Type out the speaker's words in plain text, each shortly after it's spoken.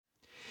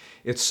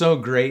It's so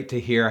great to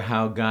hear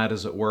how God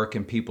is at work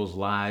in people's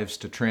lives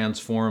to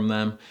transform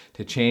them,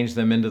 to change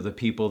them into the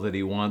people that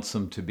He wants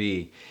them to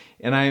be.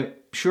 And I'm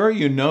sure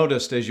you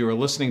noticed as you were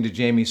listening to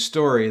Jamie's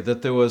story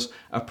that there was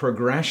a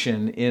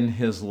progression in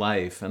his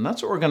life. And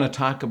that's what we're going to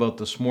talk about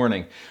this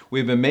morning.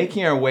 We've been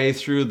making our way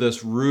through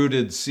this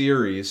Rooted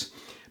series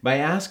by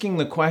asking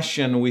the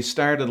question we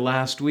started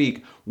last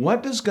week,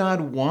 what does God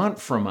want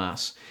from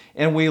us?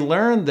 And we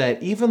learned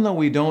that even though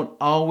we don't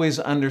always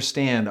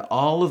understand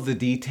all of the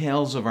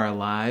details of our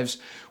lives,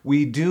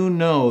 we do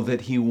know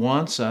that He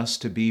wants us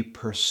to be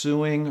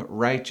pursuing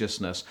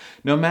righteousness.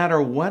 No matter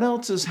what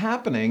else is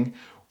happening,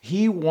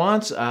 He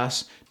wants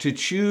us to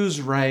choose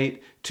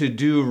right, to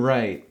do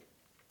right.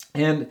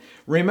 And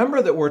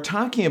remember that we're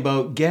talking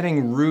about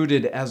getting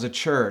rooted as a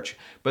church,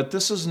 but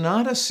this is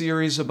not a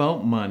series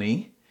about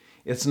money.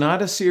 It's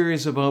not a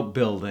series about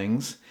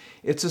buildings.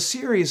 It's a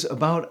series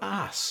about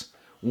us.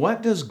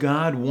 What does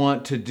God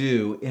want to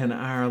do in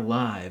our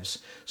lives?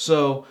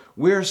 So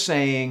we're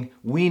saying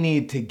we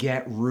need to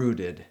get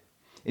rooted.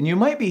 And you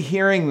might be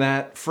hearing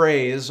that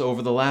phrase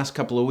over the last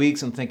couple of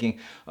weeks and thinking,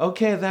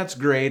 okay, that's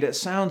great. It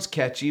sounds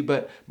catchy,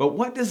 but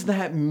what does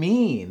that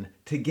mean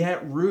to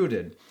get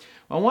rooted?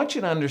 Well, I want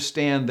you to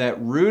understand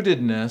that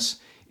rootedness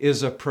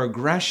is a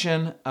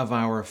progression of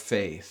our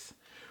faith.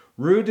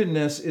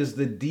 Rootedness is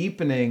the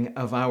deepening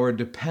of our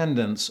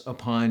dependence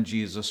upon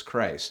Jesus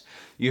Christ.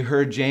 You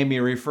heard Jamie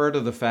refer to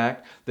the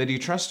fact that he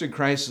trusted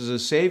Christ as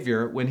his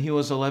Savior when he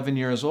was 11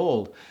 years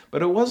old.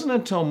 But it wasn't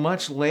until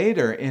much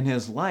later in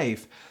his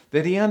life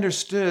that he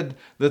understood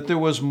that there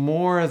was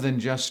more than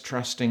just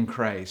trusting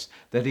Christ,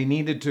 that he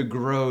needed to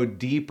grow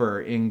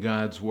deeper in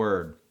God's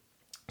Word.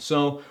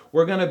 So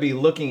we're going to be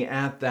looking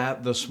at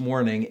that this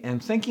morning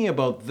and thinking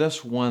about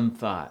this one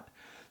thought,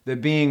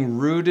 that being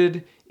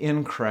rooted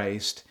in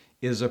Christ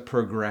is a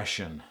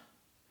progression.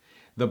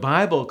 The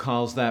Bible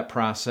calls that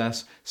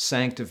process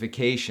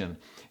sanctification.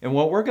 And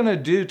what we're going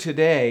to do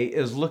today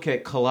is look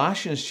at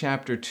Colossians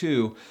chapter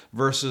 2,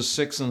 verses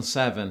 6 and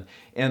 7,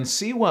 and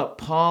see what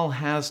Paul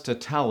has to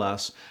tell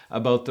us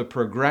about the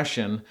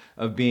progression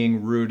of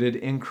being rooted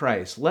in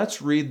Christ.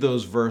 Let's read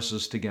those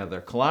verses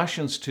together.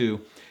 Colossians 2,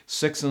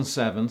 6 and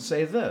 7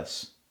 say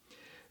this: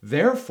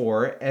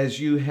 "Therefore, as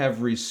you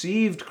have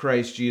received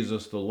Christ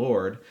Jesus the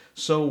Lord,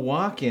 so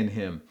walk in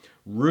Him,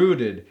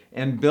 rooted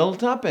and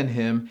built up in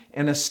Him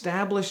and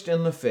established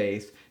in the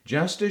faith,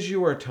 just as you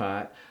were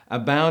taught,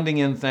 abounding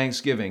in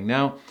thanksgiving."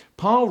 Now,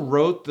 Paul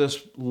wrote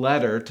this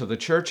letter to the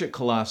church at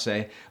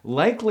Colossae,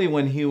 likely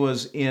when he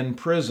was in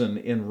prison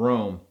in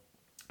Rome.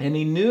 And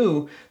he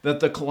knew that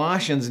the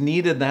Colossians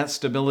needed that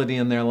stability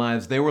in their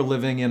lives. They were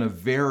living in a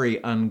very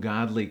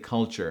ungodly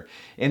culture.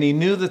 And he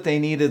knew that they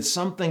needed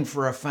something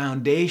for a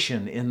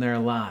foundation in their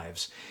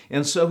lives.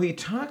 And so he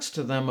talks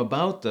to them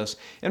about this.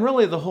 And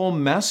really the whole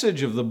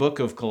message of the book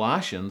of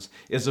Colossians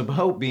is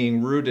about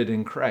being rooted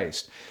in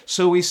Christ.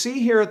 So we see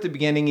here at the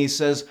beginning he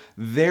says,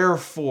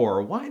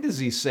 "Therefore." Why does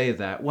he say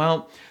that?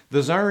 Well,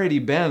 there's already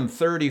been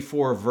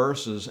 34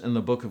 verses in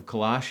the book of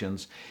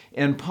Colossians,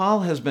 and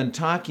Paul has been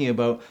talking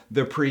about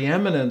the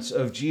preeminence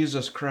of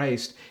Jesus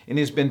Christ, and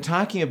he's been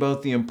talking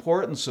about the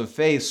importance of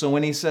faith. So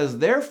when he says,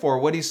 "therefore,"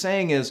 what he's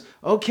saying is,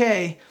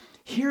 okay,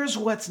 here's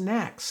what's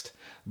next.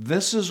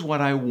 This is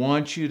what I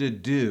want you to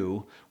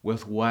do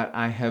with what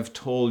I have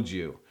told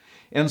you.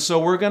 And so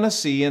we're going to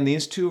see in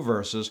these two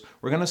verses,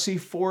 we're going to see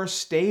 4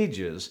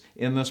 stages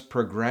in this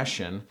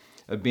progression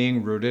of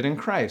being rooted in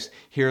Christ.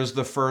 Here's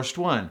the first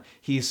one.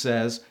 He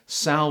says,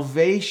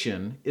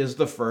 salvation is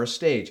the first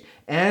stage,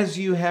 as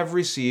you have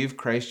received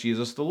Christ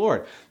Jesus the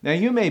Lord. Now,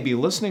 you may be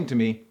listening to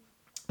me,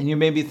 and you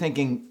may be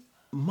thinking,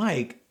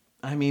 Mike,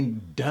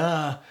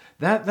 duh,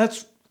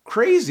 that's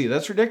crazy.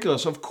 That's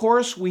ridiculous. Of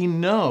course, we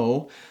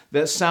know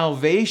that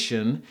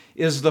salvation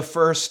is the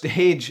first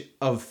stage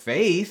of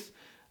faith.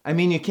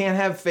 You can't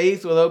have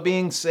faith without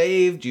being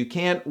saved. You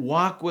can't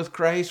walk with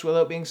Christ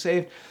without being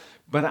saved.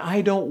 But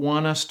I don't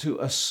want us to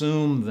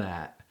assume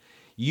that.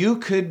 You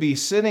could be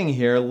sitting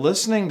here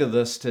listening to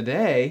this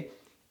today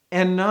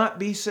and not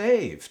be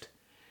saved.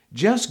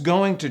 Just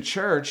going to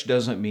church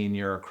doesn't mean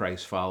you're a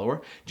Christ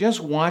follower. Just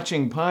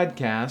watching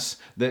podcasts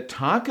that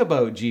talk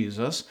about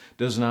Jesus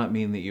does not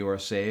mean that you are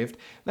saved.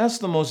 That's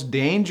the most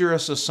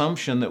dangerous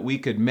assumption that we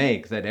could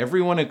make, that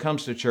everyone who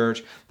comes to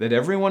church, that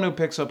everyone who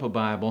picks up a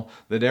Bible,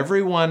 that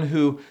everyone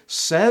who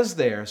says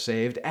they are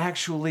saved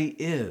actually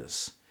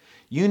is.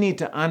 You need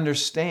to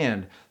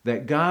understand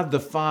that God the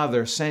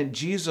Father sent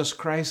Jesus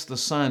Christ the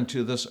Son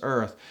to this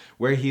earth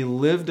where He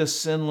lived a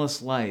sinless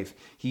life.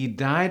 He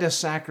died a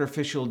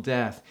sacrificial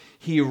death.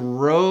 He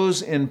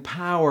rose in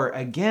power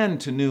again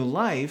to new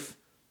life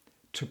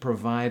to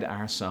provide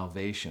our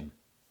salvation.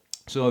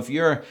 So if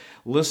you're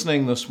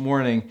listening this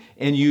morning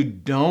and you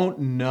don't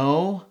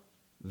know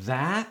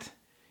that,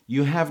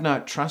 you have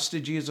not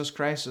trusted Jesus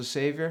Christ as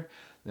Savior,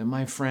 then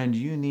my friend,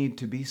 you need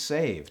to be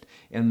saved.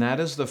 And that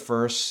is the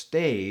first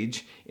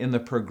stage in the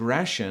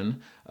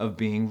progression of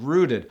being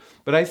rooted.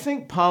 But I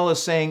think Paul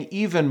is saying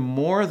even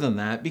more than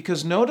that,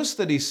 because notice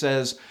that he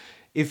says,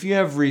 if you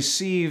have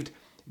received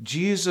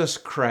Jesus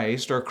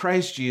Christ, or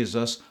Christ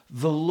Jesus,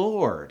 the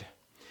Lord.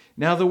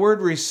 Now, the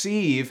word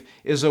receive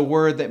is a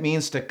word that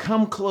means to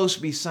come close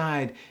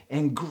beside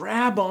and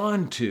grab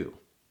onto.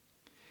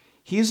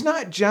 He's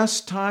not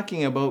just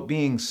talking about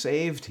being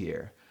saved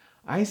here.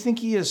 I think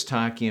he is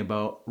talking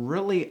about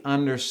really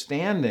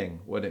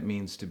understanding what it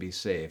means to be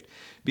saved.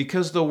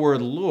 Because the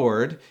word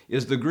Lord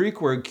is the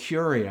Greek word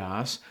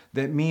kurios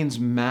that means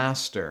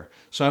master.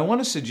 So I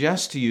want to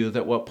suggest to you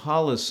that what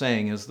Paul is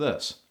saying is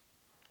this.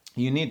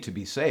 You need to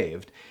be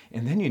saved,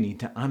 and then you need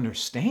to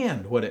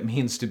understand what it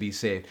means to be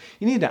saved.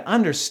 You need to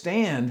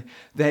understand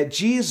that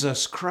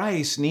Jesus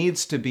Christ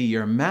needs to be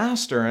your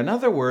master. In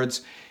other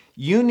words,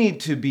 you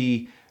need to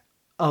be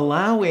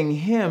allowing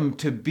him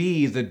to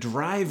be the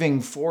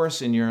driving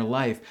force in your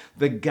life,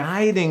 the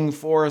guiding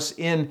force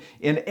in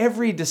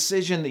every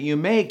decision that you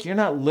make. You're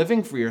not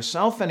living for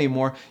yourself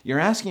anymore. You're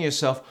asking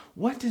yourself,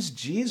 what does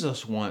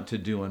Jesus want to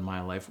do in my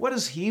life? What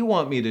does he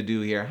want me to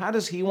do here? How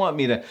does he want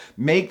me to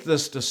make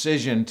this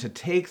decision, to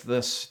take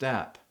this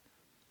step?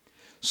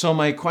 So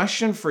my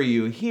question for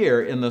you here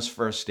in this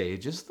first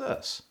stage is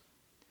this.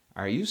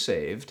 Are you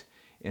saved?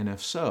 And if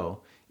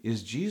so,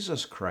 is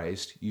Jesus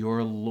Christ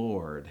your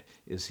Lord?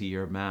 Is he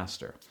your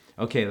master?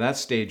 Okay,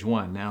 that's stage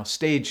one. Now,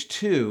 stage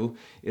two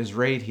is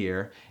right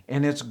here,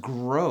 and it's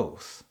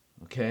growth,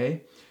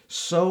 okay?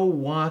 So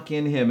walk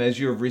in him. As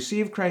you have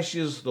received Christ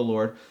Jesus the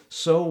Lord,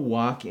 so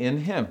walk in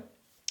him.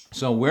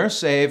 So we're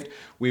saved.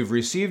 We've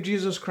received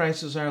Jesus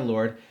Christ as our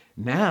Lord.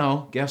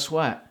 Now, guess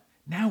what?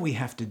 Now we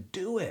have to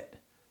do it.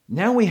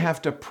 Now we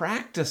have to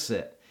practice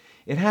it.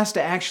 It has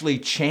to actually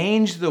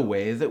change the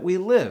way that we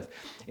live.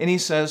 And he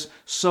says,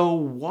 so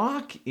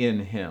walk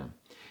in him.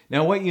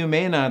 Now, what you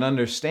may not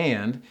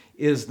understand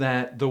is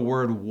that the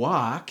word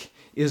walk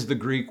is the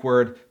Greek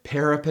word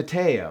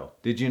peripateo.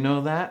 Did you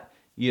know that?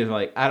 You're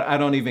like, I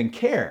don't even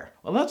care.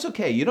 Well, that's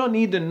okay. You don't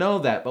need to know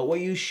that. But what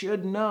you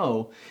should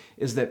know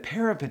is that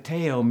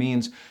peripateo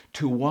means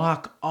to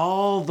walk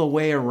all the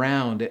way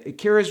around. It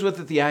carries with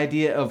it the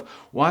idea of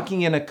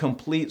walking in a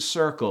complete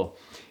circle.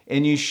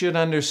 And you should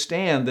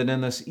understand that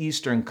in this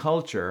Eastern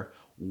culture,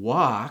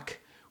 walk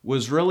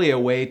was really a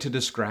way to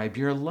describe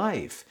your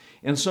life.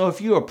 And so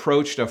if you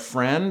approached a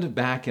friend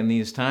back in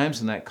these times,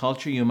 in that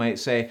culture, you might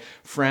say,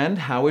 friend,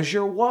 how is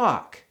your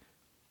walk?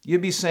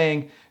 You'd be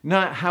saying,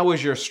 not how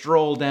is your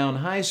stroll down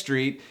High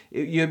Street?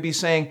 You'd be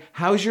saying,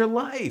 how's your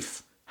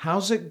life?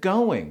 How's it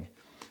going?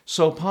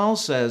 So Paul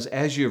says,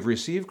 as you have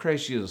received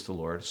Christ Jesus the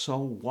Lord, so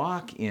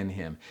walk in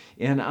him.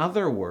 In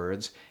other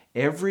words,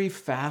 every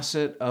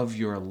facet of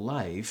your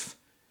life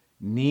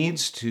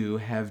needs to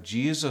have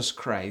Jesus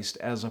Christ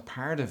as a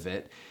part of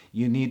it.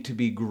 You need to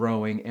be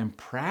growing and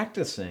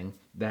practicing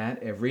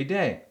that every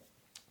day.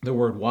 The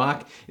word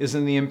walk is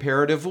in the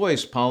imperative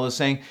voice. Paul is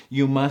saying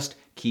you must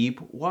keep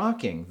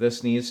walking.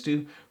 This needs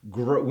to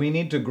grow. We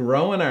need to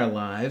grow in our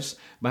lives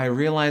by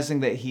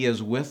realizing that he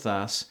is with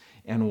us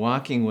and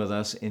walking with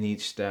us in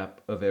each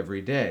step of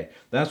every day.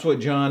 That's what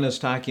John is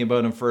talking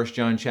about in 1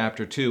 John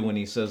chapter 2 when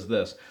he says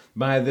this,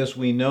 by this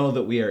we know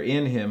that we are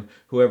in him.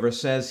 Whoever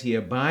says he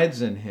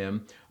abides in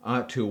him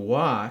ought to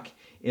walk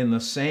in the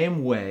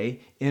same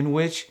way in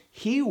which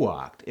he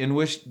walked, in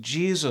which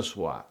Jesus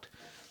walked.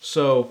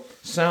 So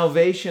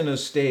salvation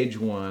is stage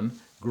one,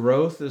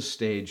 growth is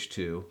stage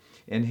two,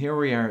 and here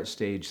we are at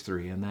stage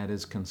three, and that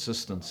is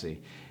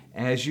consistency.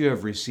 As you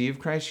have received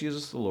Christ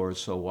Jesus the Lord,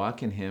 so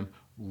walk in him,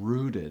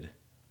 rooted.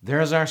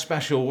 There's our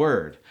special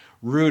word,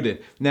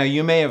 rooted. Now,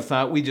 you may have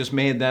thought we just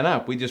made that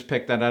up. We just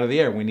picked that out of the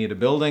air. We need a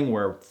building.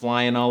 We're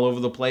flying all over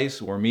the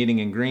place. We're meeting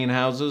in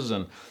greenhouses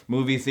and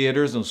movie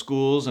theaters and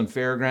schools and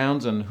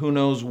fairgrounds and who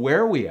knows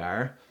where we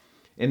are.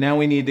 And now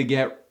we need to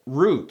get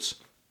roots.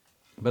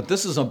 But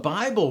this is a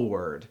Bible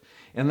word.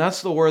 And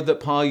that's the word that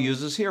Paul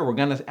uses here. We're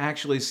going to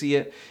actually see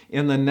it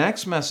in the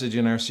next message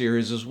in our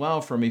series as well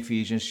from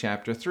Ephesians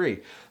chapter 3.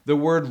 The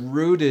word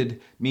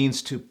rooted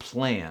means to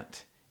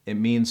plant. It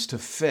means to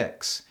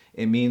fix.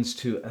 It means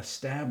to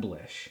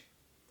establish.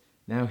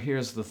 Now,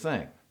 here's the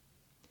thing.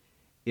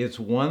 It's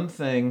one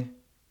thing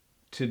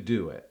to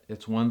do it.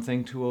 It's one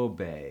thing to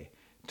obey,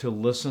 to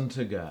listen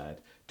to God,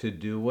 to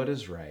do what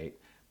is right.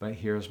 But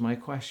here's my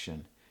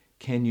question.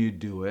 Can you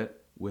do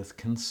it with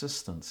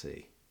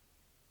consistency?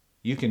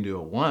 You can do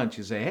it once.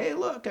 You say, hey,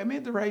 look, I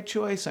made the right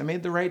choice. I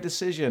made the right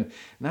decision. And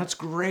that's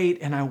great,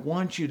 and I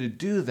want you to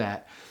do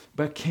that.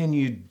 But can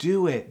you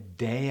do it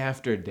day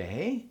after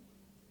day?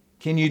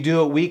 Can you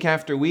do it week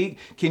after week?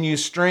 Can you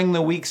string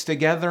the weeks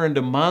together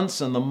into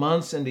months and the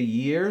months into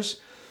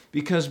years?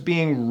 Because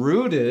being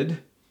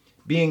rooted,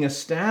 being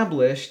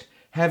established,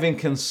 having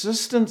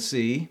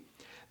consistency,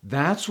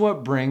 that's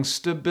what brings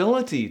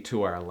stability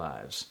to our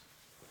lives.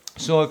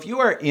 So if you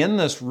are in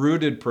this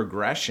rooted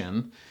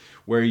progression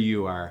where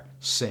you are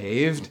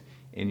saved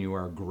and you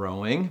are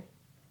growing,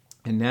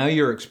 and now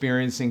you're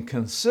experiencing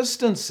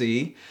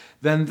consistency,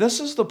 then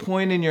this is the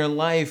point in your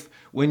life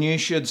when you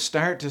should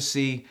start to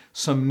see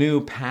some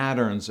new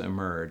patterns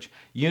emerge.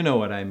 You know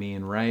what I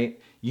mean, right?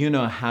 You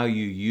know how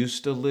you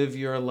used to live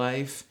your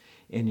life,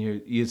 and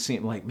you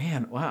seem like,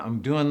 man, wow,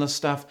 I'm doing this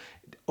stuff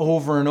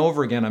over and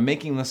over again. I'm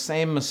making the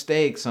same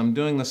mistakes. I'm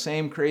doing the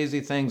same crazy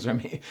things. Or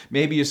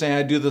maybe you say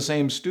I do the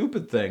same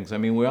stupid things. I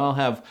mean, we all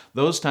have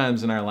those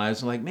times in our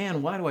lives. I'm like,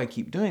 man, why do I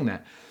keep doing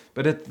that?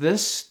 But at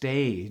this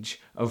stage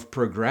of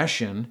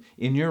progression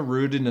in your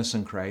rootedness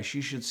in Christ,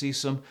 you should see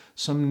some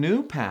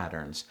new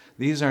patterns.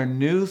 These are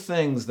new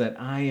things that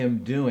I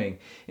am doing.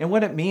 And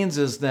what it means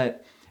is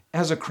that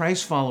as a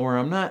Christ follower,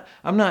 I'm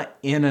not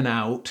in and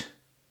out.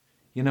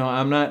 You know,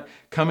 I'm not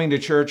coming to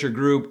church or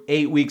group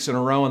 8 weeks in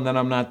a row and then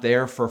I'm not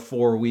there for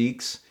 4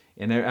 weeks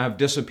and I've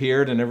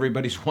disappeared and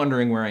everybody's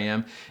wondering where I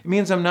am. It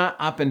means I'm not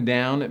up and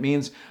down. It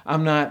means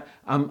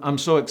I'm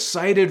so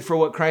excited for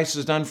what Christ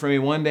has done for me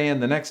one day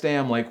and the next day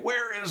I'm like,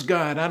 where is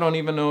God? I don't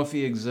even know if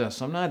he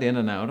exists. I'm not in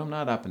and out. I'm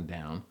not up and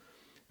down.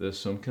 There's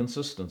some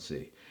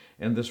consistency.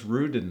 And this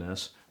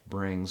rootedness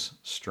brings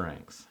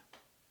strength.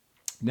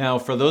 Now,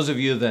 for those of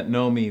you that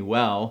know me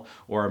well,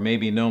 or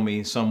maybe know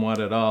me somewhat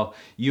at all,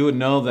 you would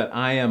know that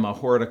I am a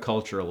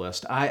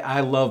horticulturalist. I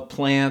love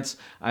plants,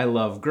 I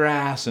love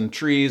grass and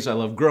trees, I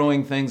love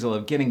growing things, I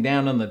love getting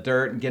down in the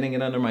dirt and getting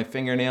it under my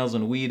fingernails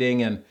and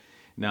weeding, and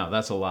no,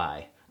 that's a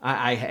lie.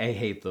 I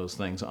hate those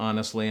things,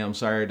 honestly. I'm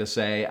sorry to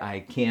say I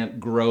can't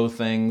grow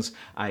things.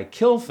 I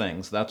kill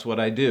things. That's what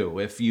I do.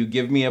 If you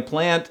give me a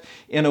plant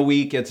in a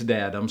week, it's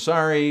dead. I'm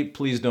sorry.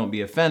 Please don't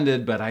be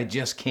offended, but I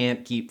just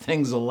can't keep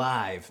things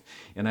alive.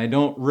 And I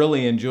don't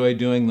really enjoy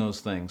doing those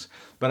things.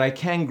 But I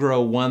can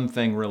grow one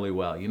thing really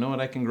well. You know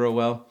what I can grow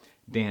well?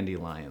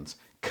 Dandelions.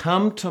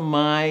 Come to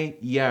my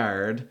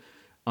yard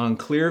on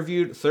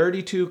Clearview,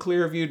 32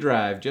 Clearview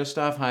Drive, just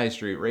off High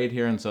Street, right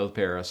here in South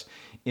Paris,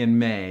 in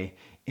May.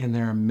 And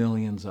there are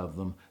millions of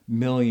them,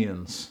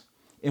 millions.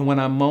 And when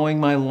I'm mowing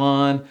my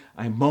lawn,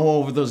 I mow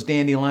over those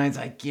dandelions.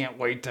 I can't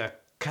wait to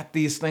cut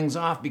these things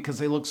off because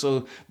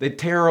they're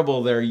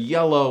terrible. They're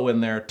yellow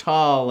and they're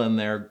tall and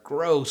they're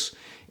gross.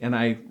 And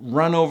I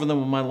run over them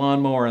with my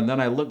lawnmower and then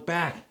I look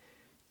back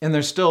and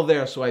they're still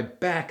there. So I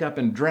back up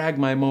and drag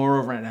my mower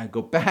over and I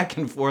go back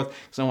and forth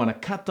because I want to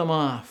cut them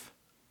off.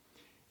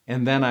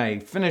 And then I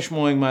finish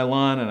mowing my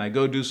lawn and I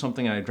go do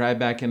something and I drive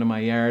back into my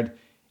yard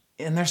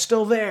and they're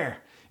still there.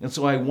 And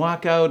so I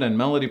walk out, and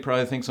Melody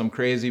probably thinks I'm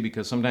crazy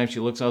because sometimes she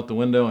looks out the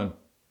window and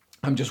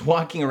I'm just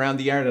walking around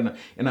the yard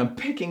and I'm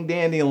picking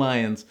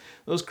dandelions,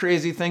 those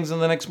crazy things.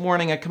 And the next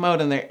morning I come out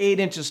and they're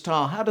 8 inches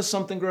tall. How does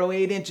something grow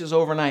 8 inches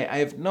overnight? I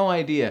have no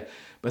idea,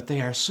 but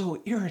they are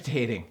so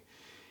irritating.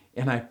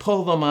 And I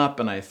pull them up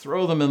and I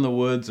throw them in the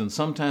woods, and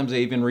sometimes I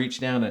even reach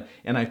down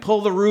and I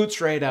pull the roots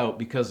right out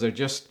because they're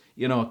just,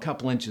 a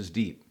couple inches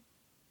deep.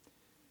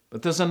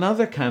 But there's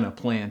another kind of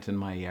plant in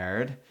my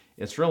yard.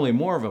 It's really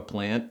more of a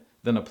plant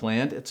than a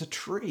plant. It's a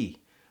tree.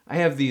 I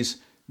have these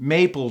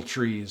maple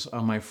trees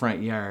on my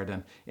front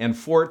yard. And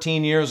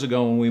 14 years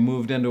ago when we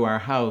moved into our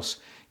house,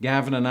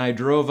 Gavin and I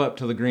drove up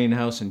to the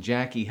greenhouse and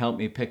Jackie helped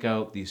me pick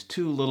out these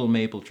 2 little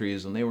maple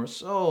trees, and they were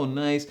so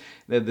nice.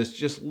 They had this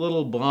just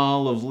little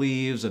ball of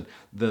leaves, and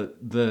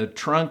the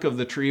trunk of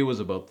the tree was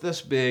about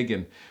this big.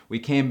 And we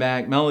came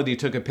back. Melody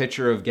took a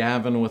picture of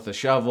Gavin with a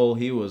shovel.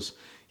 He was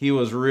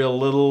real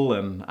little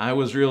and I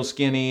was real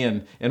skinny,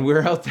 and we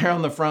were out there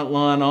on the front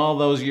lawn all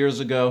those years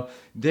ago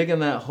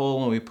digging that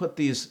hole, and we put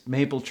these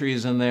maple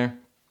trees in there.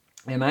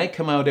 And I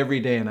come out every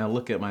day and I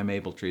look at my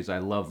maple trees. I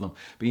love them.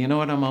 But you know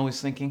what I'm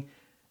always thinking?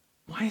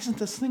 Why isn't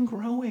this thing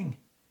growing?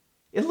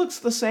 It looks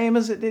the same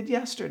as it did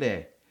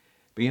yesterday.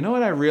 But you know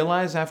what I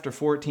realized after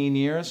 14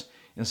 years?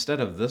 Instead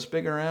of this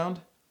big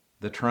around,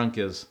 the trunk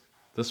is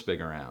this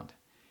big around.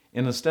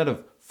 And instead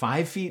of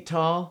 5 feet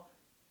tall,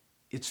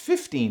 it's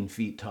 15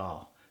 feet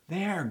tall.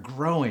 They are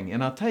growing.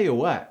 And I'll tell you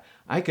what,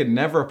 I could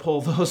never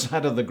pull those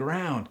out of the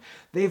ground.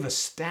 They've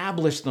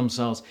established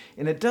themselves.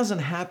 And it doesn't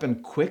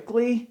happen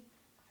quickly,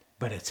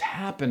 but it's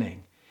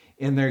happening.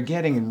 And they're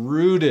getting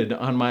rooted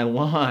on my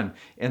lawn.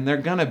 And they're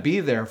going to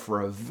be there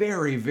for a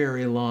very,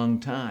 very long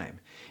time.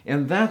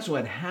 And that's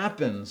what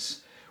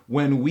happens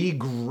when we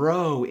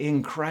grow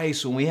in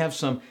Christ, when we have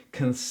some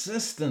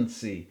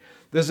consistency.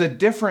 There's a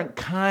different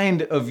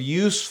kind of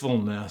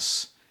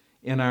usefulness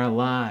in our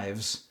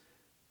lives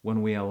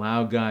when we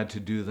allow God to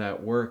do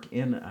that work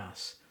in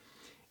us.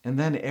 And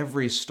then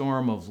every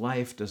storm of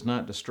life does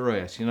not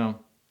destroy us. The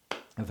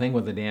thing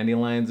with the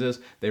dandelions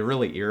is they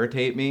really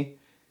irritate me,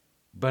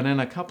 but in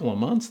a couple of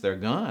months they're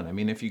gone. I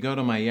mean, if you go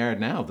to my yard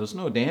now, there's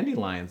no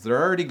dandelions.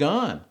 They're already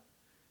gone.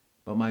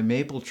 But my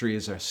maple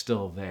trees are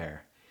still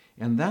there.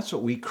 And that's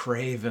what we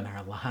crave in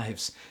our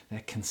lives,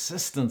 that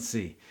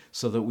consistency,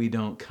 so that we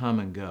don't come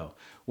and go.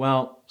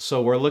 Well,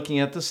 so we're looking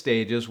at the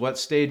stages.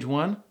 What's stage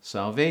 1?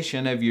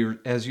 Salvation,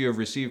 as you have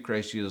received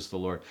Christ Jesus the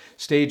Lord.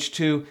 Stage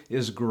 2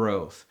 is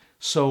growth.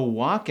 So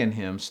walk in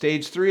him.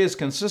 Stage 3 is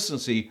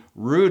consistency,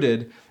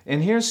 rooted.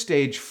 And here's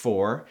stage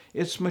 4.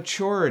 It's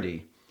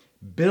maturity,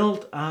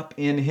 built up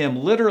in him.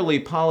 Literally,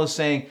 Paul is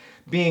saying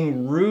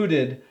being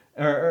rooted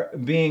or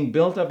being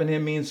built up in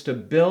him means to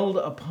build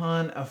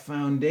upon a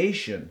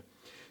foundation.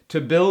 To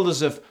build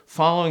as if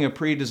following a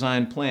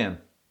pre-designed plan.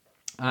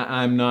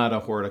 I'm not a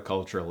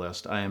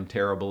horticulturalist. I am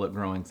terrible at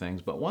growing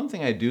things. But one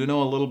thing I do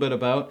know a little bit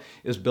about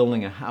is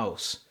building a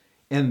house.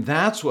 And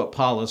that's what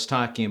Paul is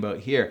talking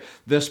about here,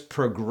 this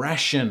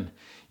progression.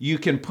 You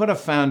can put a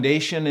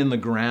foundation in the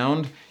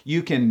ground,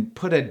 you can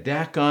put a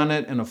deck on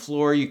it and a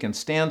floor, you can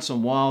stand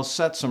some walls,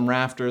 set some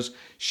rafters,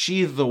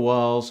 sheathe the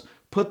walls,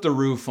 put the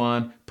roof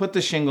on, put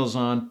the shingles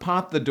on,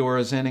 pop the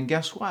doors in, and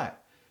guess what?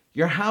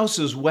 Your house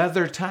is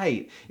weather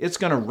tight. It's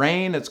going to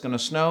rain, it's going to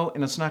snow,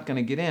 and it's not going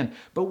to get in.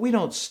 But we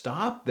don't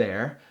stop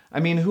there. I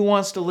mean, who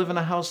wants to live in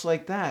a house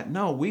like that?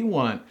 No, we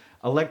want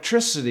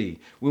electricity,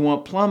 we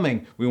want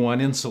plumbing, we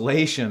want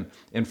insulation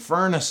and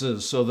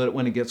furnaces so that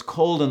when it gets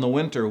cold in the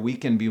winter, we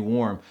can be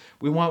warm.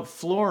 We want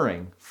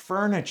flooring,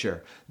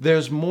 furniture.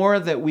 There's more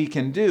that we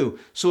can do.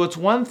 So it's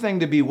one thing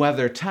to be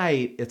weather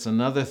tight, it's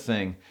another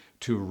thing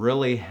to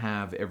really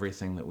have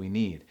everything that we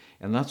need.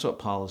 And that's what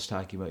Paul is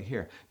talking about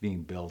here,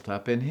 being built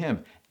up in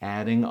him,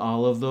 adding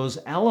all of those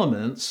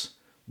elements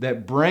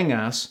that bring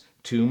us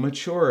to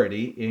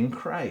maturity in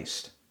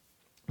Christ.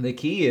 The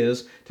key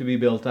is to be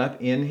built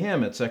up in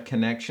him. It's a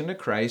connection to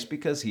Christ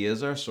because he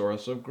is our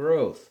source of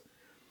growth.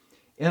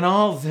 And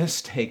all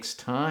this takes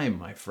time,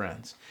 my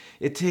friends.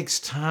 It takes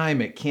time.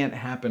 It can't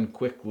happen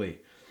quickly,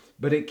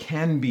 but it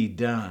can be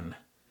done.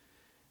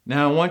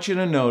 Now, I want you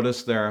to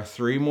notice there are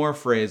 3 more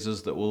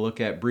phrases that we'll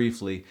look at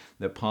briefly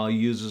that Paul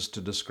uses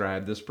to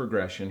describe this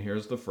progression.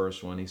 Here's the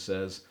first one. He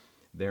says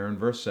there in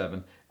verse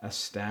 7,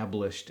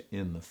 established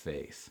in the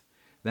faith.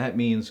 That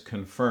means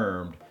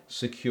confirmed,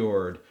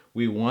 secured.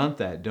 We want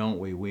that, don't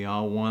we? We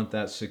all want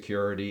that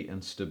security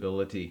and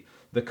stability.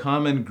 The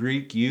common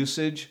Greek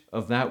usage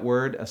of that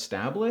word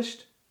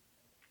established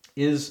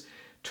is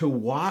to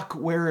walk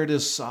where it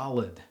is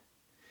solid.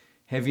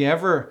 Have you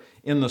ever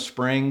in the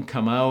spring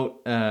come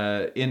out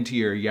into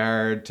your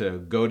yard to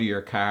go to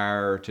your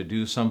car or to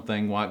do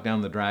something, walk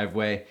down the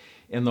driveway,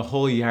 and the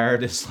whole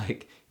yard is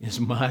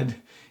mud,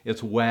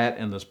 it's wet,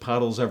 and there's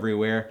puddles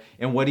everywhere.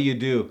 And what do?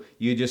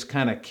 You just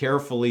kind of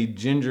carefully,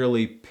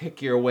 gingerly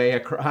pick your way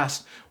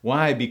across.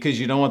 Why? Because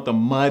you don't want the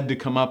mud to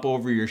come up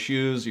over your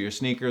shoes or your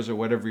sneakers or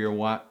whatever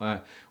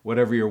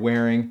you're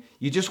wearing.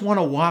 You just want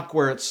to walk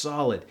where it's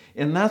solid.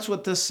 And that's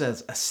what this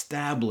says,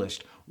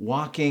 established,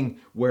 walking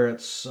where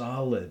it's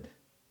solid.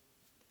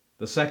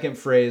 The second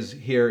phrase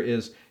here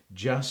is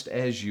just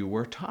as you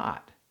were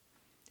taught.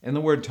 And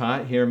the word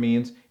taught here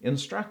means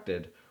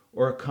instructed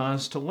or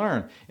caused to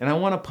learn. And I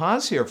want to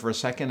pause here for a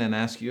second and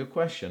ask you a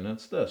question.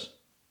 It's this.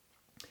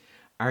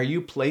 Are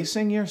you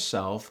placing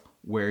yourself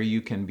where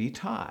you can be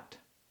taught?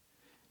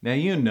 Now,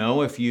 you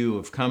know, if you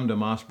have come to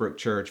Mossbrook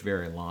Church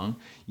very long,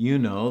 you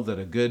know that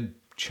a good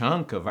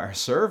chunk of our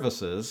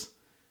services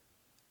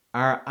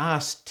are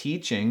us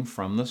teaching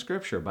from the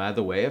Scripture. By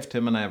the way, if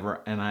Tim and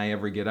I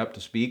ever get up to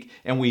speak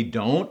and we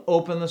don't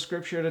open the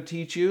Scripture to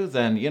teach you,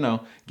 then,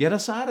 get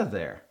us out of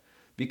there.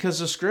 Because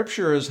the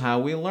Scripture is how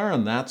we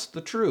learn. That's the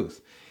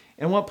truth.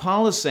 And what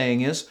Paul is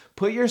saying is,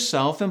 put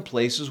yourself in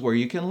places where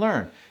you can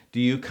learn.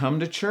 Do you come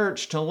to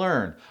church to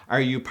learn?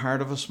 Are you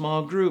part of a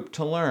small group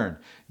to learn?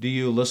 Do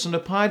you listen to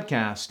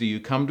podcasts? Do you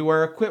come to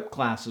our Equip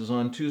classes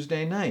on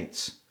Tuesday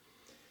nights?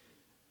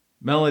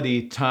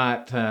 Melody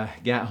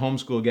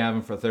homeschooled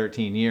Gavin for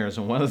 13 years,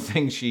 and one of the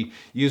things she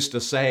used to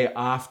say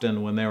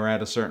often when they were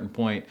at a certain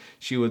point,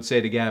 she would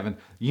say to Gavin,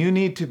 you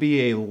need to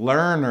be a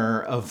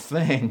learner of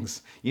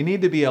things. You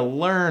need to be a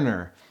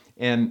learner.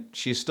 And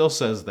she still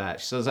says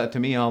that. She says that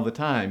to me all the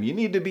time. You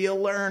need to be a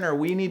learner.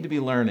 We need to be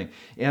learning.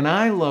 And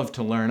I love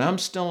to learn. I'm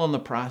still in the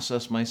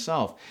process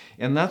myself.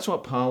 And that's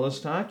what Paul is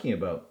talking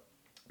about.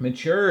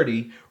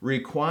 Maturity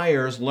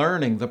requires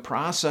learning. The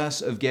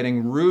process of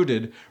getting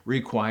rooted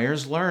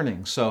requires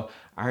learning. So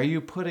are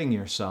you putting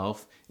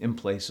yourself in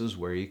places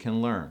where you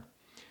can learn?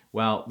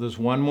 Well, there's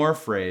one more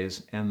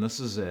phrase, and this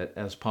is it,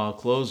 as Paul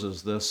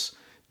closes this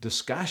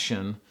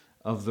discussion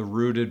of the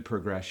rooted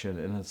progression,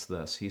 and it's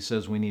this. He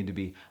says we need to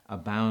be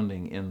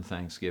abounding in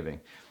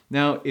thanksgiving.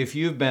 Now, if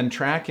you've been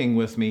tracking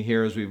with me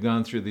here as we've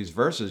gone through these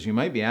verses, you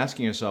might be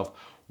asking yourself,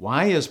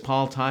 why is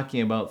Paul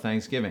talking about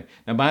Thanksgiving?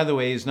 Now, by the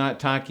way, he's not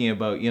talking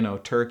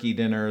about, turkey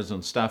dinners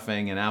and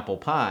stuffing and apple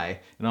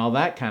pie and all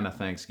that kind of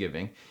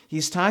Thanksgiving.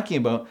 He's talking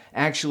about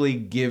actually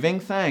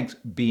giving thanks,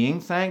 being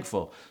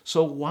thankful.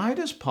 So why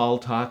does Paul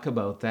talk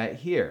about that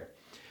here?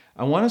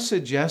 I want to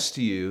suggest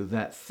to you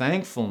that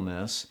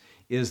thankfulness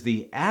is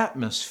the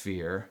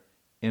atmosphere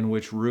in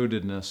which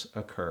rootedness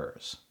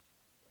occurs.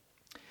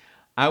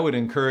 I would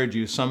encourage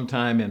you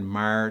sometime in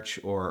March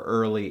or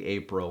early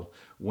April,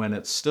 when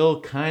it's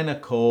still kind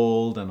of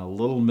cold and a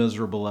little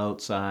miserable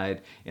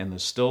outside and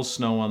there's still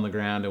snow on the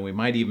ground, and we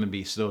might even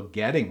be still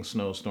getting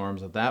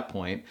snowstorms at that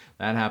point.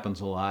 That happens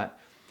a lot.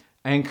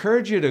 I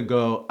encourage you to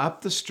go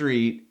up the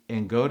street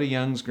and go to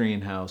Young's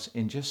greenhouse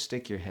and just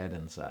stick your head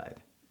inside.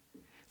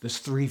 There's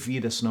 3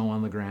 feet of snow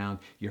on the ground.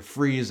 You're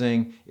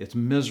freezing. It's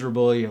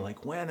miserable. You're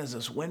like, when is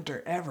this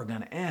winter ever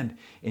going to end?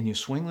 And you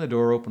swing the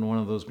door open one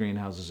of those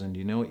greenhouses, and do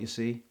you know what you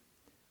see?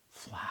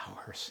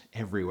 flowers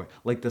everywhere,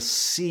 like the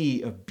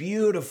sea of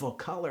beautiful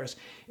colors,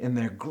 and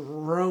they're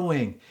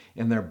growing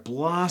and they're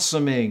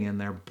blossoming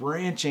and they're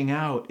branching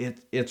out.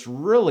 It's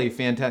really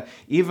fantastic.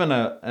 Even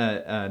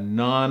a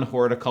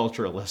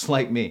non-horticulturalist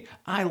like me,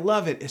 I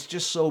love it. It's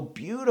just so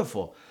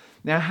beautiful.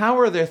 Now, how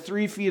are there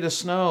 3 feet of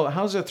snow?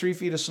 How's there 3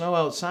 feet of snow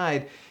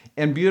outside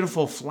and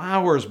beautiful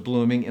flowers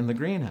blooming in the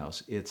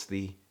greenhouse? It's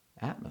the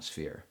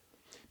atmosphere.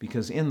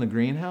 Because in the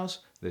greenhouse,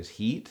 there's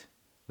heat,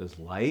 there's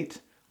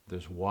light,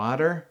 there's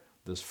water,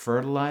 there's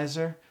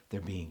fertilizer,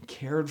 they're being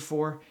cared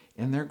for,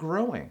 and they're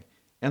growing.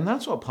 And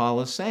that's what Paul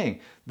is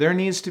saying. There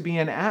needs to be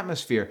an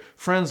atmosphere.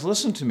 Friends,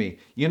 listen to me.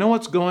 You know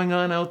what's going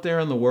on out there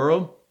in the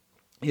world?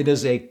 It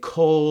is a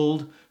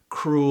cold,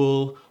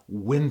 cruel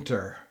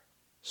winter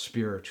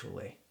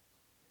spiritually.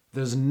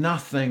 There's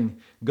nothing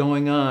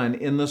going on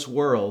in this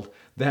world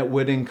that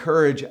would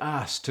encourage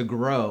us to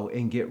grow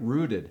and get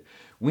rooted.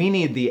 We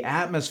need the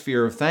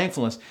atmosphere of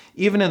thankfulness,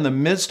 even in the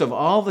midst of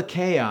all the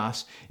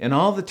chaos and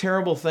all the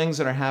terrible things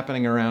that are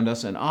happening around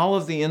us and all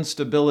of the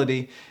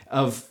instability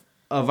of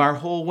our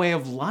whole way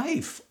of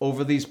life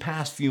over these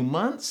past few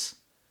months.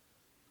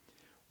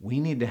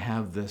 We need to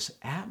have this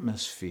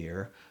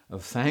atmosphere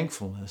of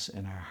thankfulness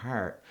in our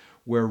heart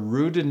where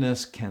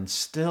rootedness can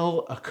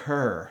still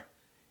occur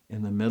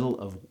in the middle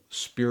of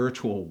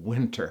spiritual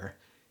winter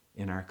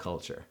in our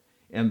culture.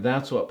 And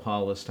that's what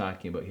Paul is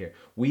talking about here.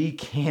 We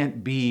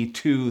can't be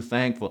too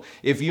thankful.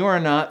 If you're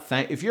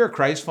a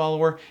Christ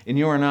follower and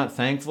you are not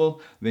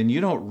thankful, then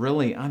you don't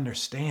really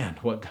understand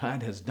what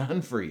God has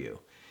done for you.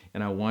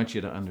 And I want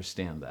you to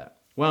understand that.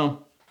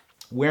 Well,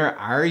 where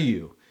are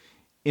you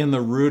in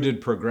the rooted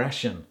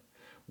progression?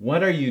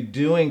 What are you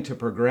doing to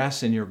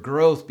progress in your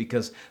growth?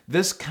 Because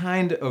this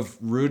kind of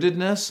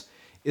rootedness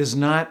is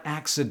not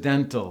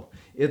accidental.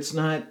 It's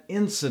not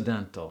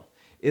incidental.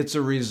 It's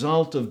a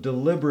result of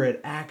deliberate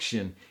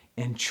action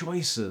and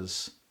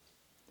choices.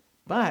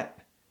 But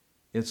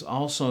it's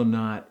also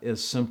not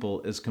as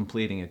simple as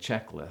completing a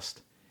checklist.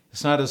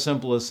 It's not as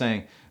simple as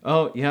saying,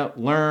 oh, yeah,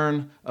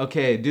 learn,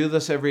 okay, do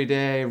this every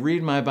day,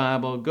 read my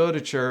Bible, go to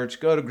church,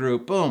 go to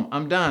group, boom,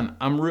 I'm done.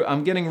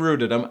 I'm getting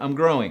rooted, I'm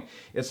growing.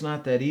 It's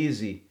not that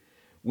easy.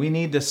 We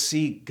need to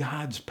seek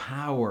God's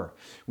power.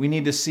 We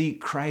need to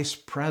seek Christ's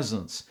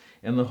presence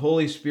and the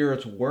Holy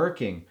Spirit's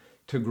working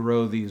to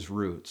grow these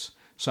roots.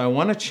 So I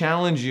want to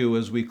challenge you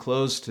as we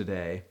close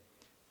today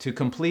to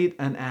complete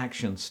an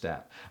action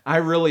step. I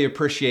really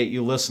appreciate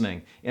you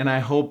listening, and I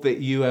hope that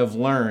you have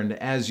learned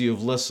as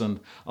you've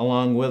listened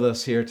along with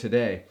us here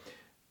today.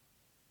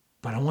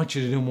 But I want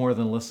you to do more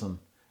than listen.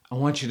 I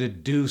want you to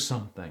do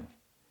something.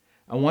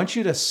 I want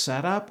you to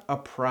set up a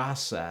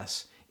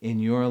process in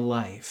your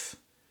life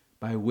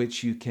by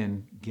which you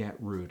can get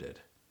rooted.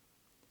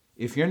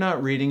 If you're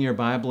not reading your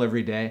Bible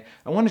every day,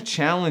 I want to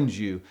challenge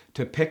you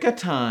to pick a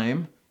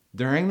time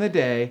during the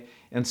day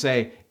and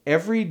say,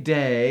 every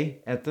day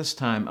at this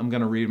time, I'm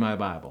going to read my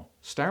Bible.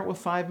 Start with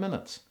 5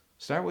 minutes.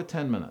 Start with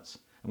 10 minutes.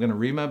 I'm going to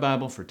read my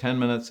Bible for 10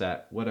 minutes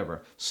at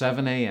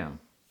 7 a.m.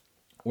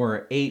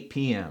 or 8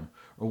 p.m.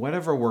 or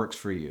whatever works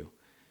for you.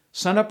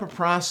 Set up a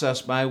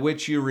process by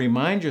which you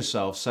remind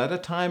yourself, set a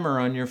timer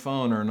on your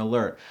phone or an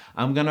alert.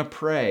 I'm going to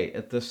pray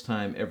at this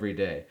time every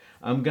day.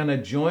 I'm going to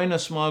join a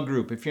small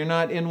group. If you're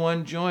not in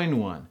one, join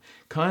one.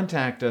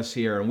 Contact us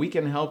here and we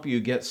can help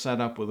you get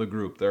set up with a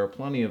group. There are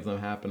plenty of them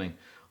happening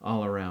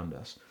all around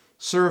us.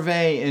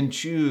 Survey and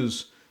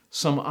choose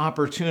some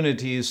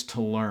opportunities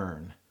to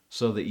learn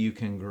so that you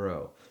can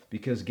grow.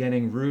 Because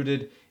getting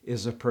rooted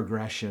is a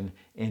progression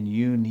and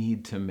you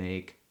need to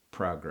make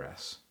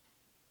progress.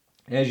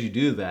 As you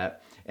do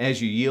that,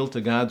 as you yield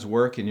to God's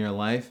work in your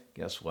life,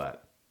 guess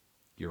what?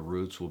 Your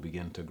roots will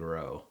begin to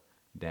grow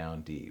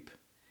down deep.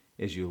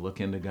 As you look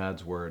into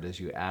God's word, as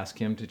you ask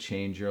Him to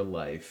change your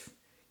life,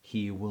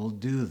 He will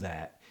do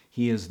that.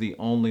 He is the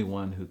only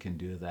one who can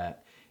do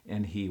that,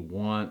 and He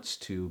wants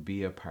to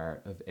be a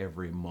part of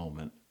every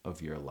moment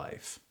of your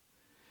life.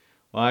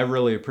 Well, I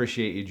really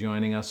appreciate you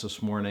joining us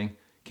this morning.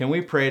 Can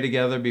we pray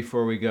together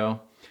before we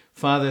go?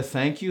 Father,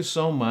 thank you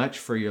so much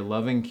for your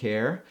loving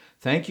care.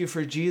 Thank you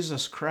for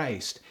Jesus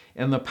Christ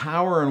and the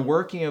power and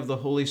working of the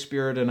Holy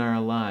Spirit in our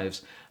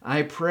lives.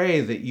 I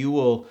pray that you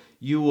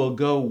will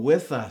go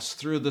with us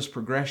through this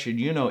progression.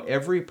 You know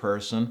every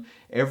person,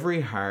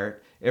 every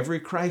heart, every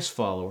Christ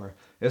follower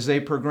as they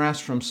progress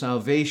from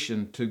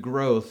salvation to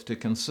growth, to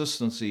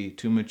consistency,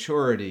 to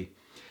maturity.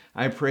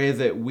 I pray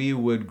that we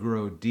would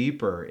grow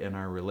deeper in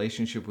our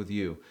relationship with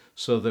you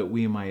so that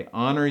we might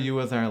honor you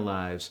with our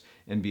lives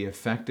and be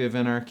effective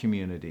in our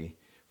community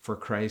for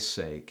Christ's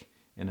sake.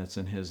 And it's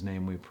in His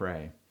name we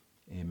pray.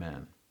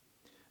 Amen.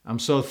 I'm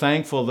so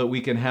thankful that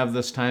we can have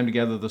this time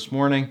together this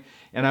morning,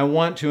 and I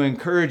want to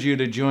encourage you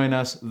to join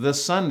us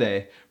this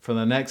Sunday for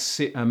the next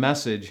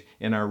message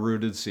in our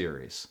Rooted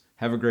series.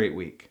 Have a great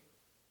week.